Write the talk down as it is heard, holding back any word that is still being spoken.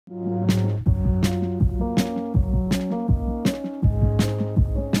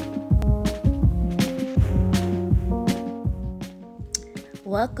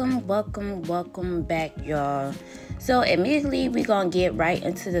Welcome back, y'all. So immediately we're gonna get right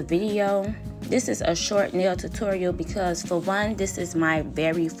into the video. This is a short nail tutorial because, for one, this is my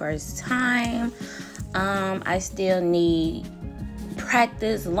very first time. I still need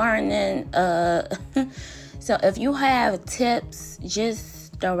practice learning. So if you have tips,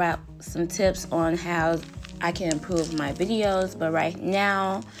 just throw out some tips on how I can improve my videos. But right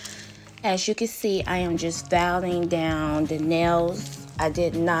now, as you can see, I am just filing down the nails. I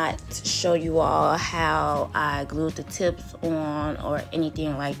did not show you all how I glued the tips on or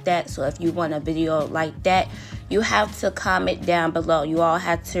anything like that. So if you want a video like that, you have to comment down below. You all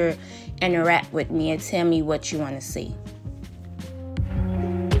have to interact with me and tell me what you want to see.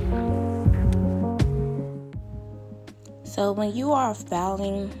 So when you are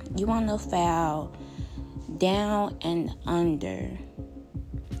filing, you want to file down and under,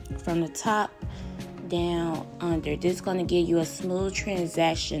 from the top down under. This is going to give you a smooth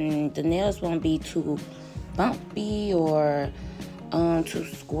transaction. The nails won't be too bumpy or too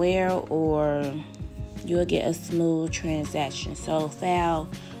square, or you'll get a smooth transaction. So file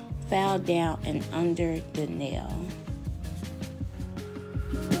down and under the nail.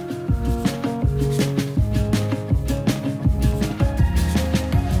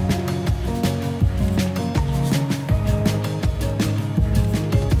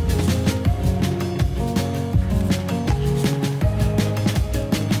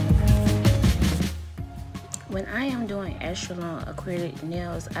 When I am doing extra long acrylic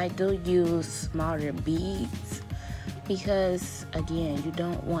nails, I do use smaller beads because, again, you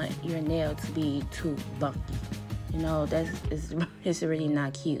don't want your nail to be too bumpy. You know, it's really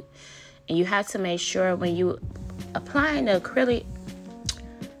not cute. And you have to make sure when you applying the acrylic,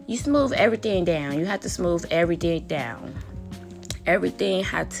 you smooth everything down. You have to smooth everything down. Everything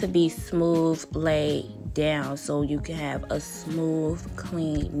has to be smooth laid down so you can have a smooth,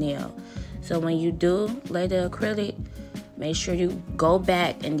 clean nail. So when you do lay the acrylic, make sure you go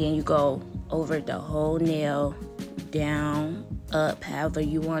back and then you go over the whole nail, down, up, however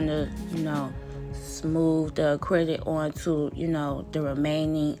you want to, smooth the acrylic onto, the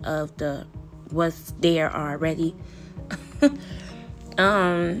remaining of the what's there already.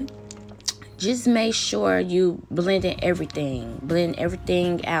 Just make sure you blend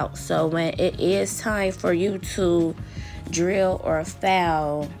everything out. So when it is time for you to drill or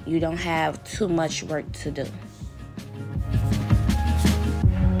file, you don't have too much work to do.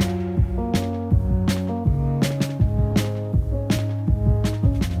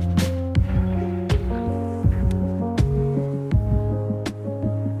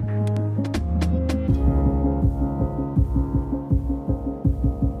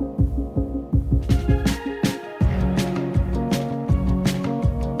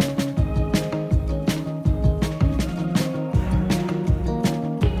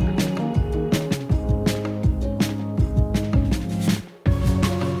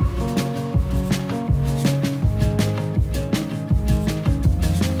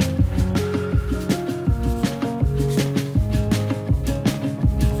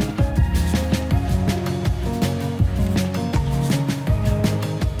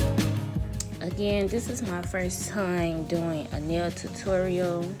 Again, this is my first time doing a nail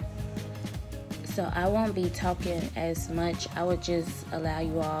tutorial, so I won't be talking as much. I would just allow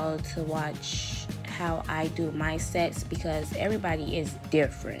you all to watch how I do my sets because everybody is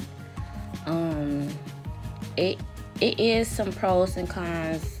different. It is some pros and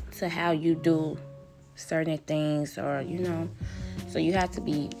cons to how you do certain things, or so you have to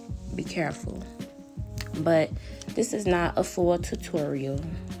be careful. But this is not a full tutorial.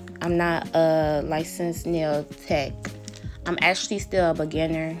 I'm not a licensed nail tech. I'm actually still a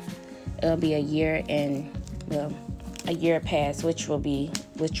beginner. It'll be a year past, which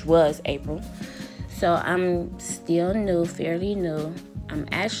was April. So I'm still new, fairly new. I'm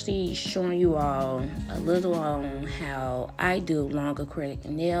actually showing you all a little on how I do long acrylic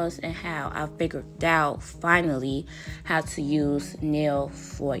nails and how I figured out finally how to use nail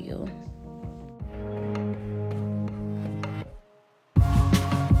foil.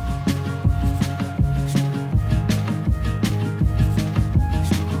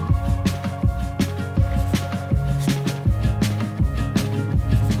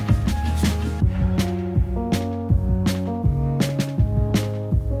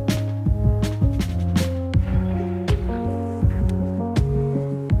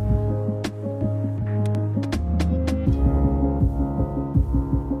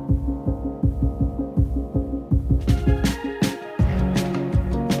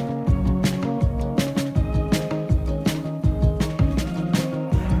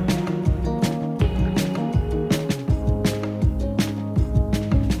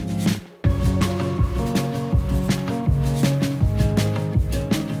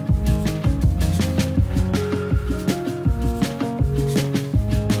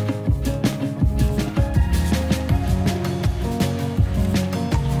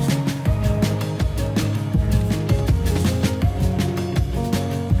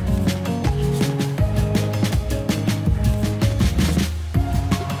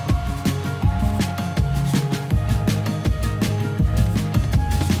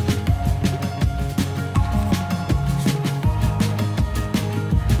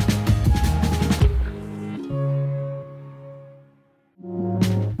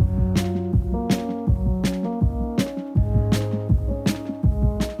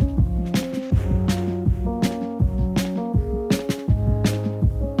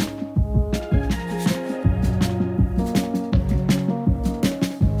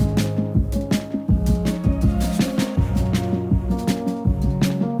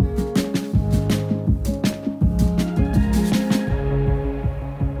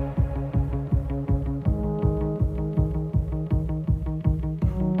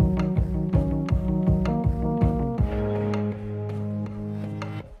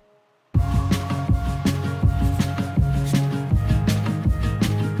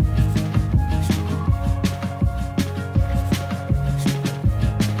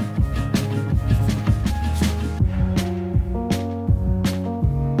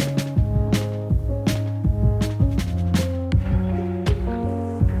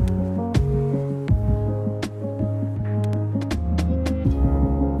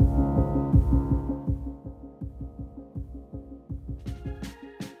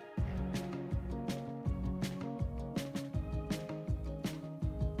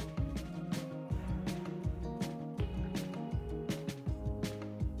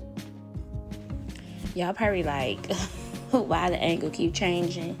 Y'all probably like, why the angle keep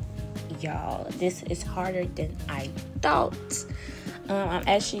changing? Y'all, this is harder than I thought. I'm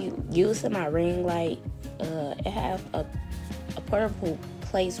actually using my ring light. It have a portable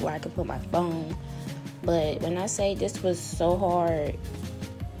place where I can put my phone. But when I say this was so hard,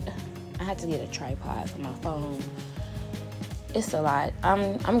 I had to get a tripod for my phone. It's a lot.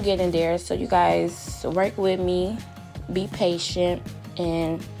 I'm getting there. So you guys work with me. Be patient.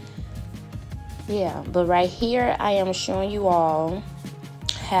 And yeah, but right here I am showing you all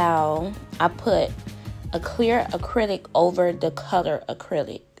how I put a clear acrylic over the color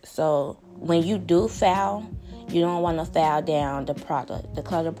acrylic. So when you do foul, you don't want to foul down the product, the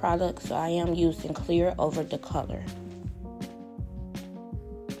color product. So I am using clear over the color.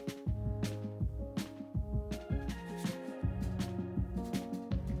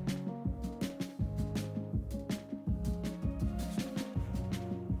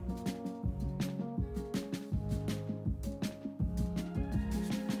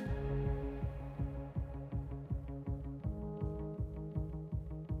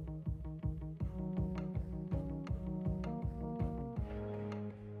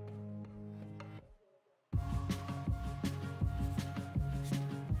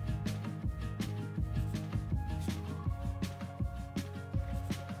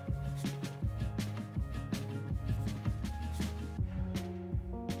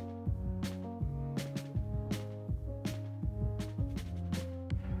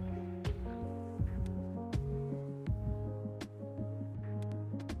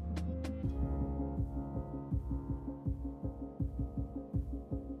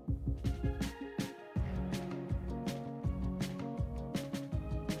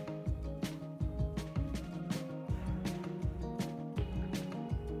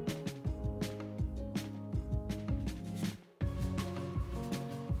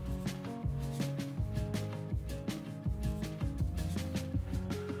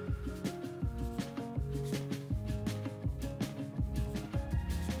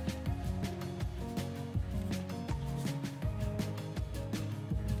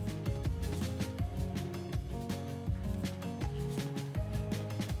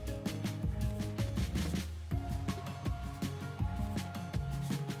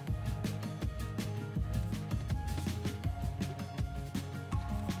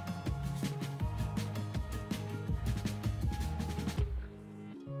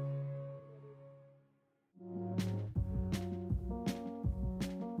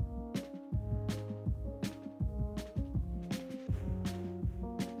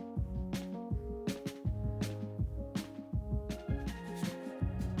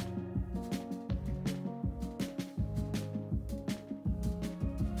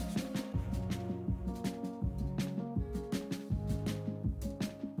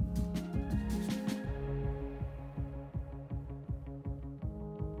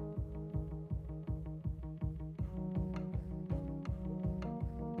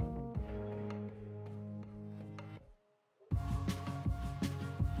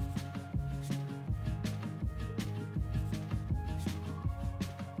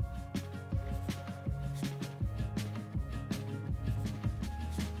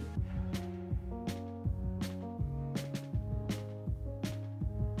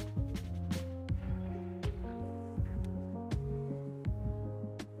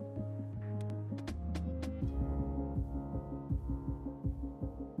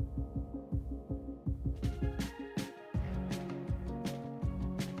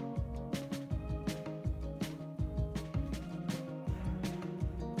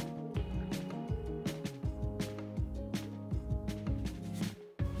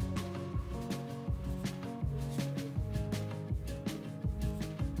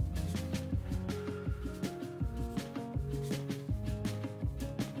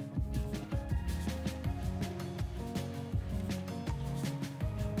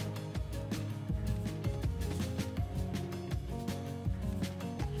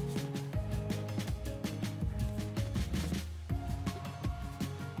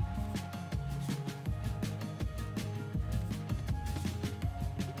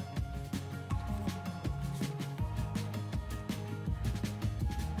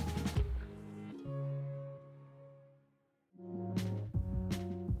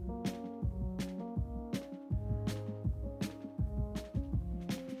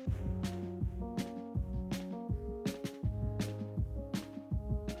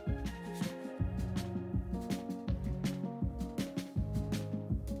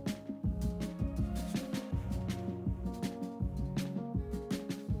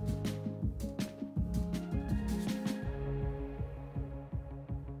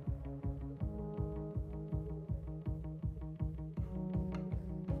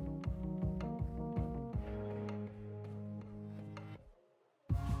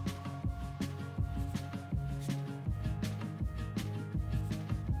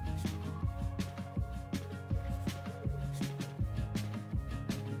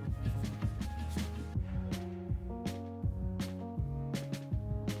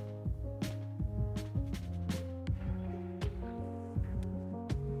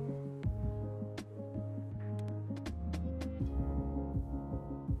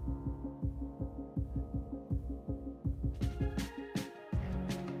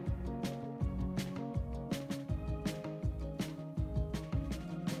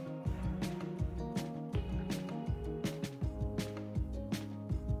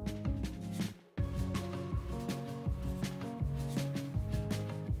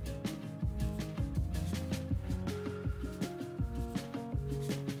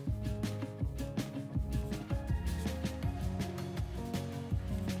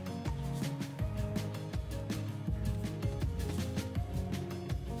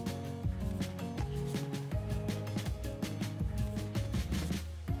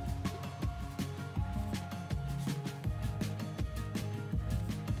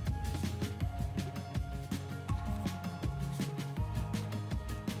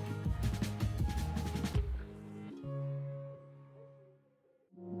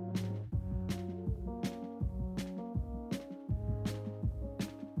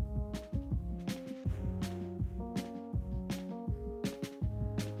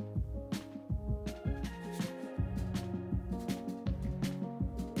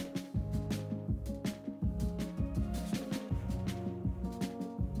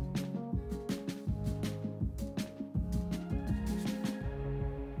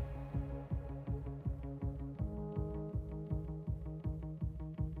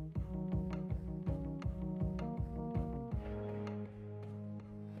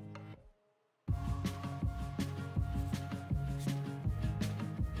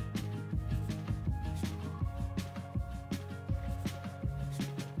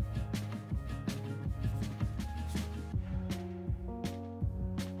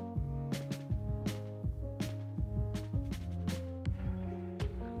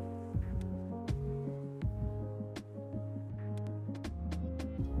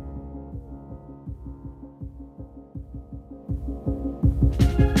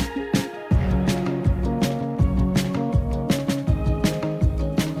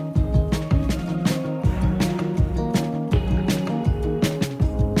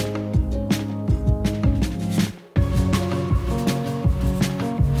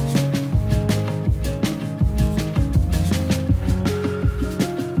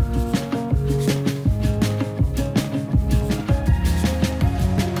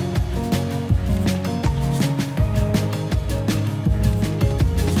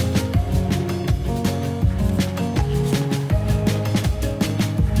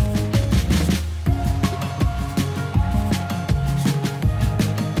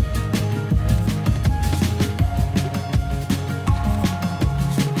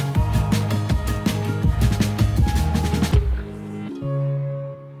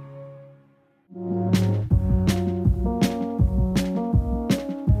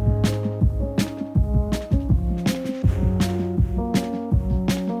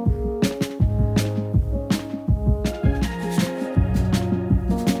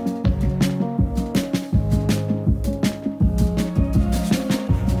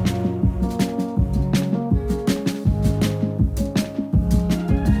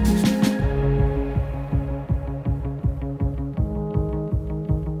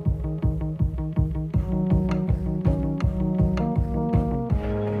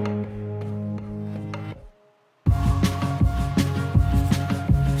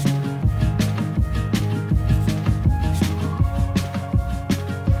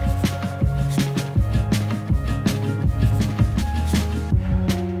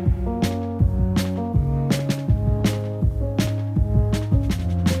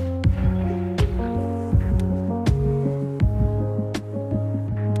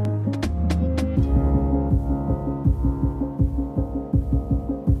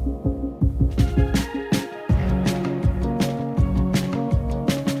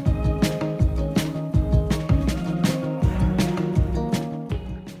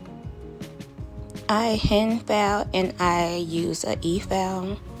 I hand file and I use a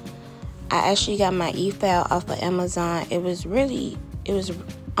e-file. I actually got my e-file off of Amazon. It was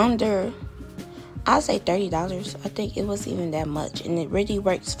under, I'll say $30. I think it was even that much, and it really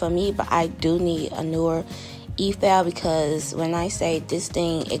works for me. But I do need a newer e-file because when I say this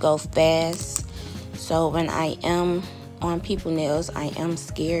thing, it goes fast. So when I am on people nails, I am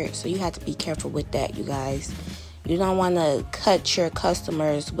scared. So you have to be careful with that, you guys. You don't want to cut your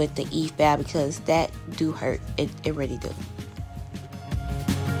customers with the e-file because that do hurt. It really do.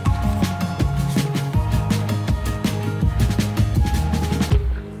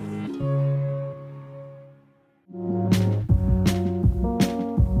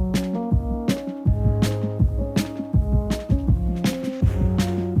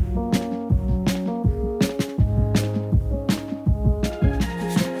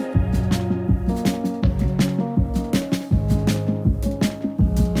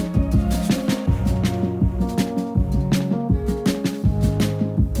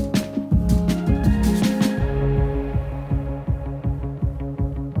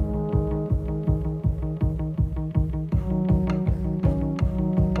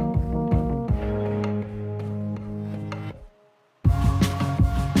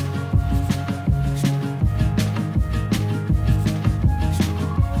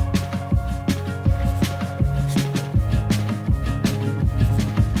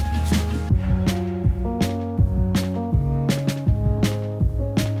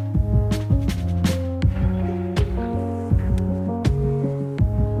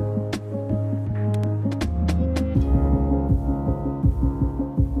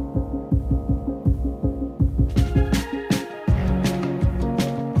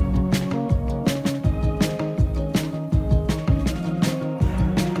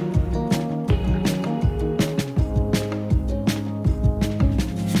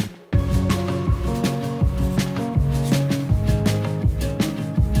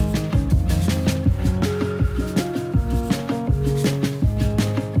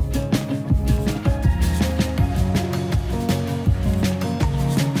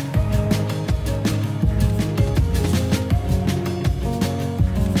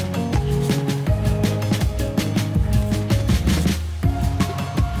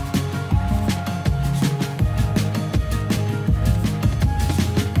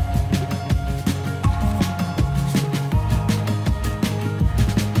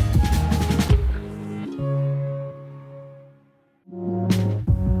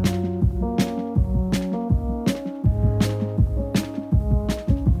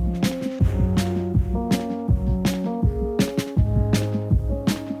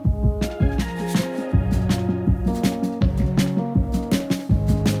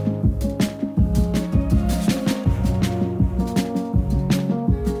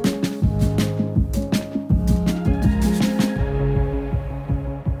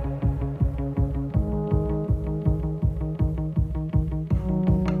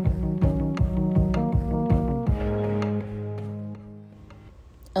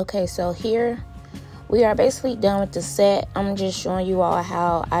 Okay, so here we are basically done with the set. I'm just showing you all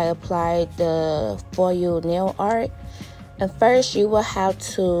how I applied the foil nail art. And first you will have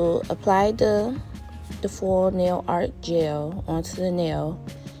to apply the foil nail art gel onto the nail.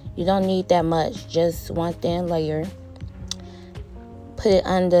 You don't need that much, just one thin layer. Put it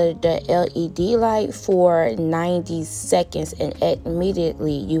under the LED light for 90 seconds, and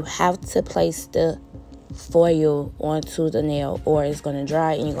immediately you have to place the foil onto the nail or it's going to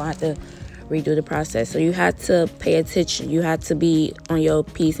dry and you're going to have to redo the process. So you have to pay attention. You have to be on your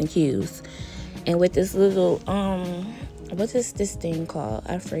P's and Q's. And with this little what is this thing called?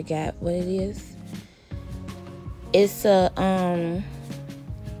 I forgot what it is. It's a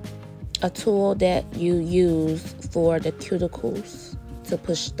tool that you use for the cuticles to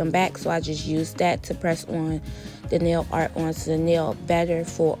push them back. So I just use that to press on the nail art onto the nail better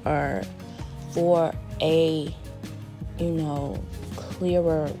for a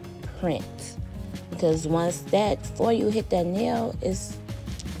clearer print, because once that foil hit that nail, it's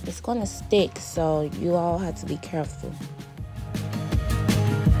gonna stick, so you all have to be careful.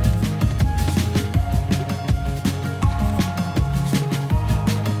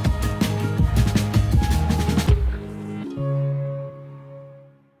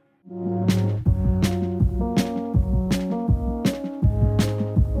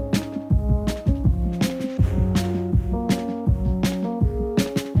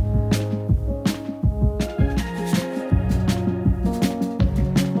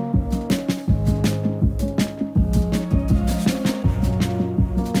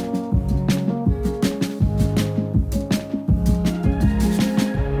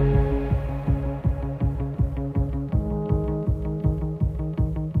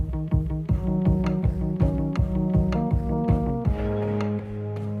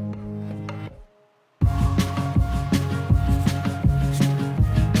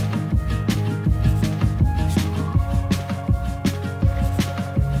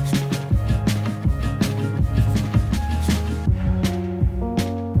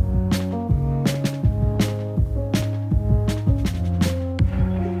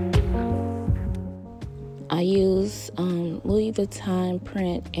 I use Louis Vuitton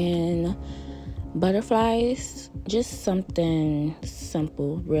print and butterflies. Just something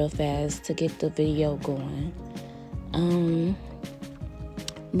simple, real fast to get the video going.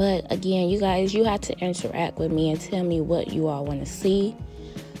 But again, you guys, you have to interact with me and tell me what you all want to see.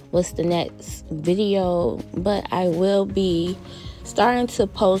 What's the next video? But I will be starting to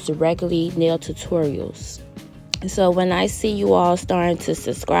post regularly nail tutorials. So when I see you all starting to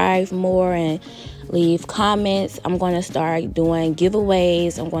subscribe more and leave comments, I'm going to start doing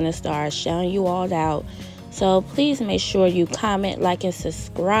giveaways. I'm going to start shouting you all out. So please make sure you comment, like, and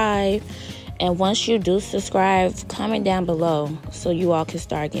subscribe. And once you do subscribe, comment down below so you all can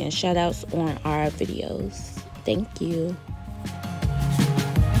start getting shout outs on our videos. Thank you.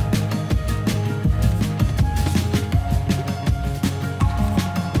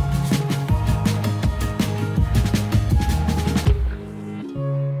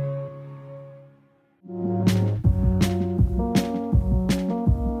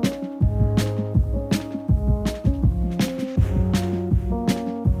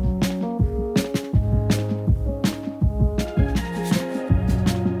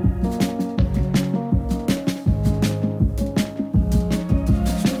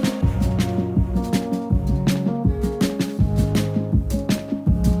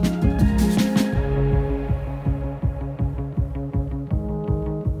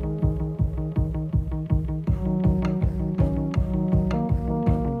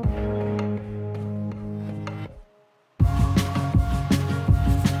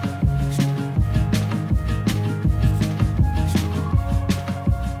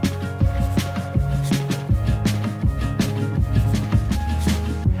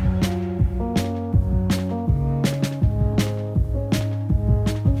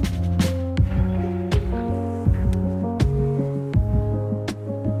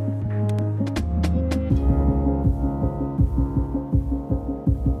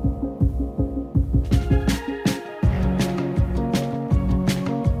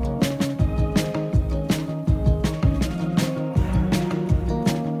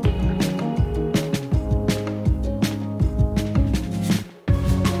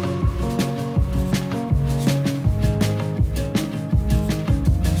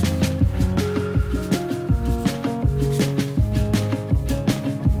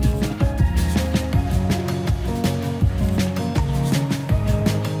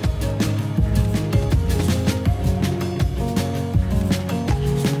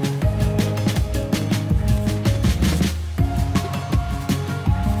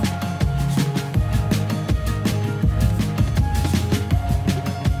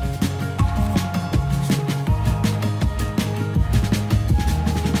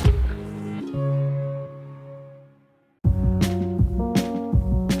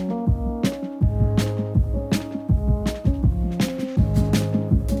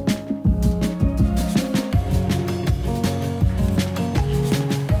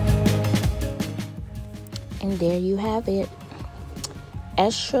 And there you have it.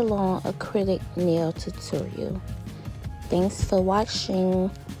 Extra long acrylic nail tutorial. Thanks for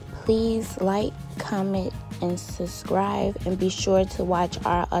watching. Please like, comment, and subscribe. And be sure to watch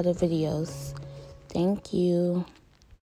our other videos. Thank you.